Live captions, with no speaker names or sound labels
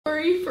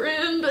furry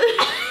friend.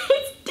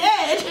 It's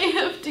dead. I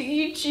have to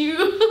eat you.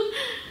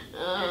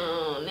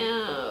 Oh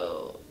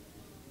no.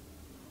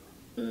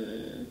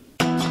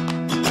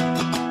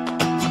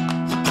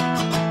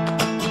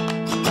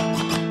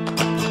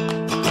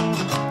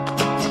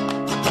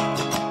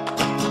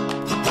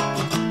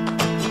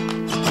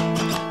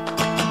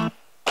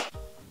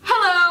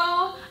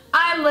 Hello,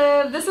 I'm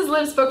Liv. This is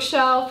Liv's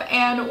Bookshelf,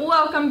 and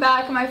welcome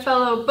back, my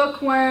fellow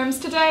bookworms.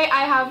 Today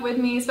I have with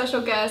me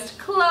special guest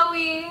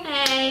Chloe.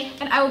 Hey.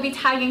 And I will be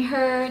tagging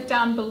her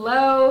down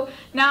below.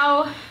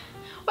 Now,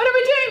 what are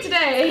we doing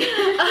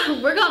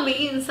today? We're gonna be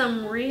eating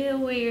some real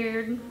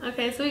weird.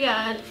 Okay, so we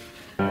got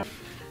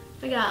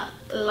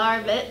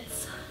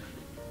larvets,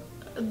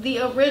 the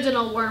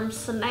original worm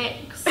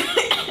snacks,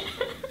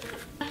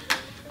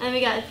 and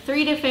we got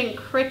 3 different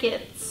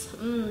crickets.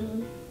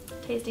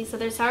 Tasty. So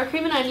there's sour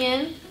cream and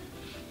onion.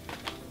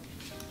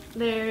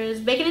 There's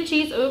bacon and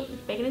cheese. Oh,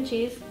 bacon and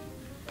cheese,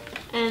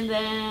 and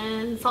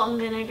then salt and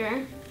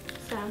vinegar.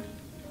 So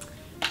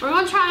we're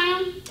gonna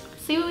try them,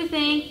 see what we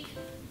think.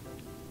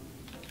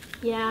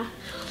 Yeah.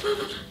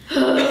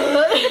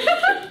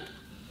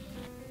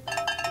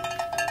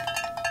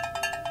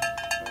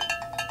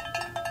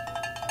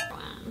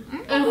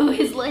 Oh,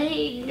 his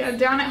leg. You gotta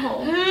down it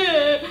whole.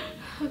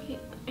 Okay,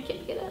 I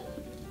can't get up.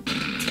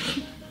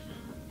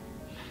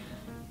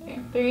 Okay,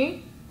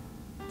 3,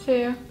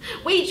 2.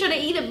 Wait, should I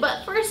eat a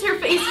butt first or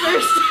face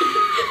first?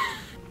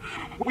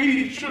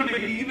 We should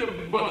eat a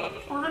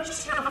butt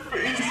first, your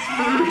face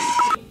first.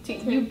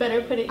 You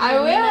better put it in I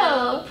your will.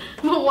 mouth.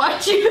 We'll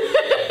watch you.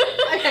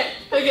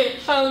 Okay,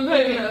 hold on, put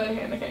it in the other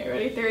hand. Okay,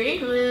 ready? 3,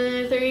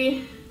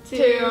 3,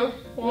 2,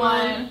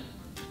 1.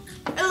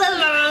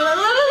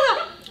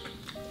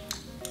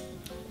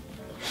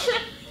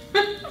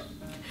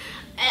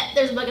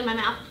 There's a bug in my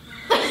mouth.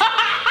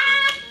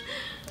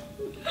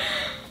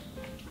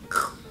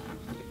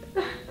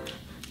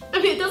 I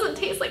mean, it doesn't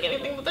taste like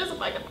anything, but there's a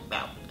bug in my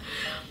mouth.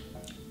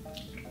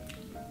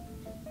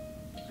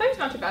 I think it's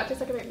not too bad. It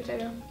tastes like a baked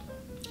potato.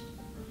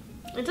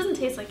 It doesn't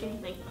taste like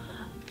anything.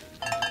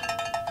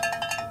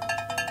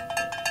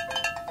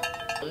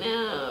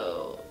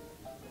 No.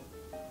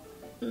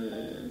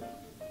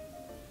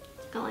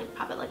 It's gonna like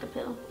pop it like a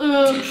pill.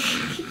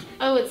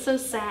 Oh, it's so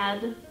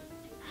sad.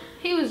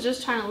 He was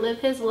just trying to live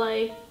his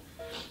life,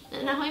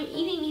 and now I'm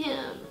eating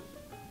him.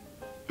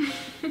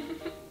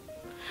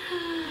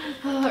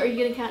 Oh, are you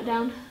gonna count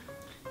down?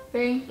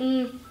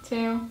 3,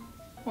 2,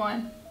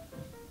 1.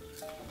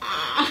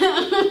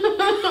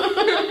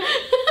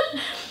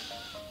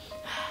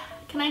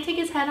 Can I take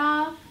his head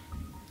off?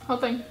 Whole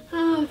thing.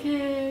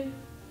 Okay.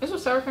 This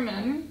was sour cream and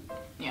onion?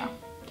 Yeah,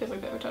 tastes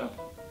like baked potato.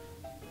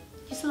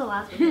 You said the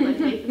last one.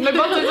 My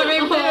butt tastes like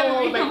baked potato.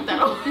 Oh, baked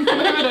potato.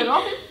 Baked potato.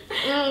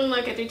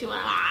 Okay, 3, 2, 1.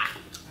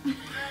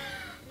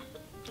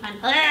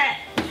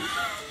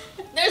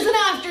 There's an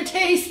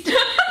aftertaste.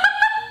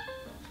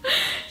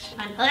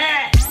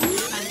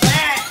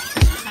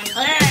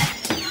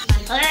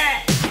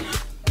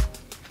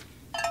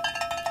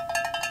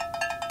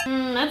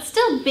 That's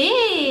still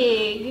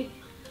big.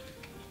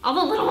 All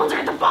the little ones are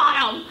at the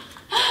bottom.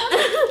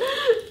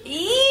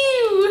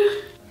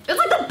 Ew. That's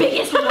like the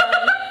biggest one.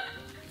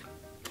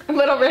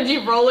 Little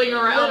Reggie rolling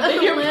around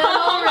in your mouth.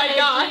 Oh my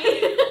god.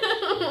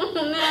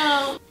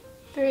 No.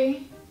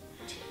 3,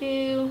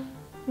 2,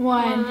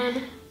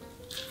 1.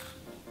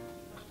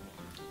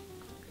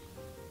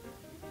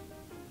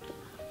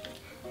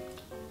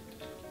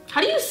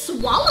 How do you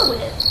swallow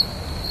it?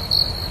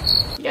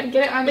 You gotta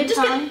get it on They your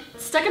just tongue.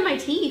 get stuck in my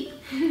teeth.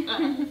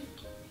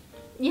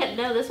 Yeah,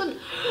 no, this one.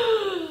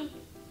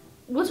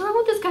 What's wrong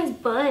with this guy's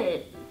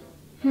butt?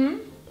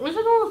 Where's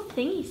like a little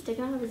thingy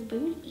sticking out of his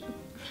booty?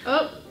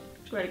 Oh,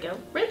 where'd it go?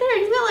 Right there.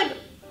 He's got like.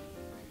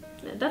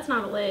 That's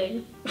not a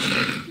leg.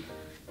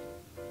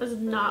 That's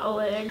not a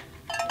leg.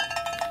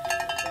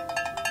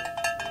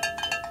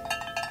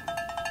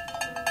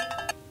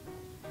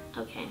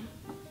 Okay.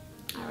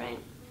 All right.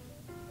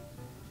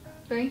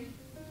 3,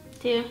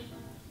 2,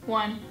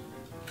 1.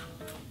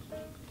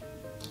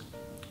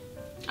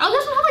 Oh,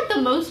 this one had like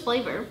the most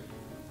flavor.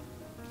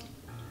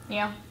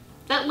 Yeah,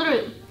 That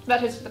literally.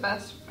 that tastes the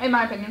best, in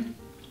my opinion.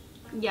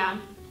 Yeah.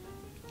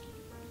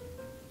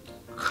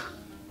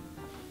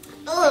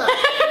 Ugh.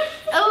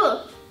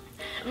 Ugh.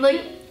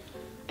 Like,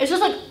 it's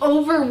just like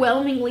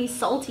overwhelmingly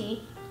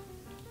salty.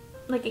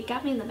 Like, it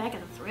got me in the back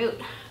of the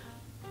throat.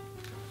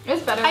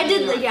 It's better. I than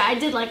did, yours. yeah, I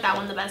did like that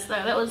one the best though.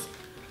 That was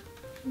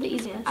the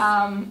easiest.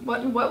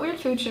 What weird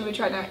food should we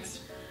try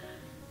next?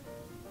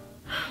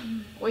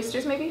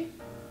 Oysters, maybe?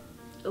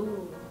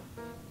 Ooh.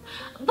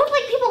 But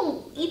like,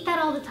 people eat that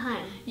all the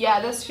time. Yeah,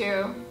 that's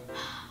true.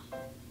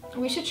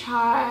 We should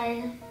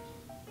try.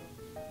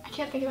 I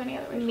can't think of any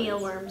other weird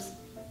foods.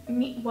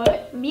 Mealworms.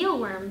 What?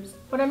 Mealworms.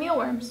 What are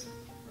mealworms?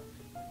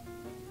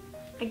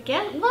 I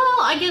guess. Well,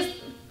 I guess.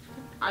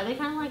 Are they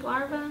kind of like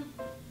larvae,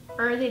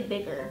 or are they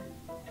bigger?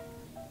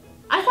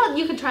 I thought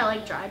you could try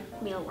like dried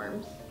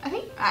mealworms. I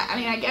mean,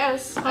 I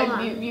guess. Hold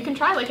on. You can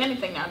try like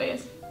anything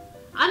nowadays.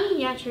 I mean,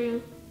 yeah,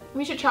 true.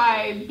 We should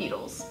try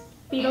beetles.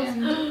 Beetles.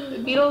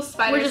 And beetles,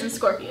 spiders, and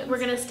scorpions. We're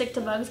gonna stick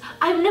to bugs.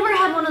 I've never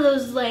had one of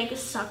those like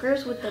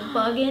suckers with the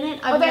bug in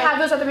it. They have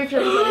those at the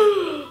refrigerator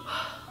place.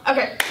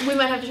 Okay. We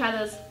might have to try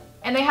those.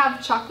 And they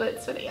have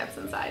chocolates with ants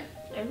inside.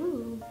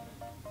 Ooh.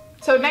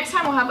 So next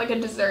time we'll have like a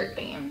dessert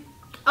theme.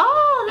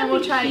 Oh, and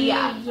we'll try,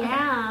 yeah.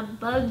 Yeah,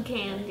 bug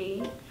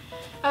candy.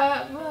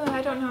 Well,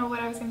 I don't know what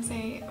I was gonna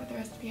say with the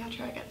rest of the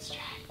outro. I got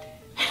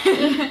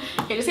distracted.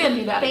 Okay, just gonna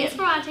do that Thanks again.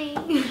 for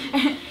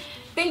watching.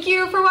 Thank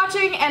you for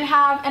watching and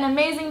have an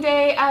amazing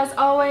day as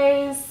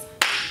always.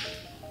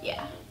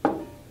 Yeah.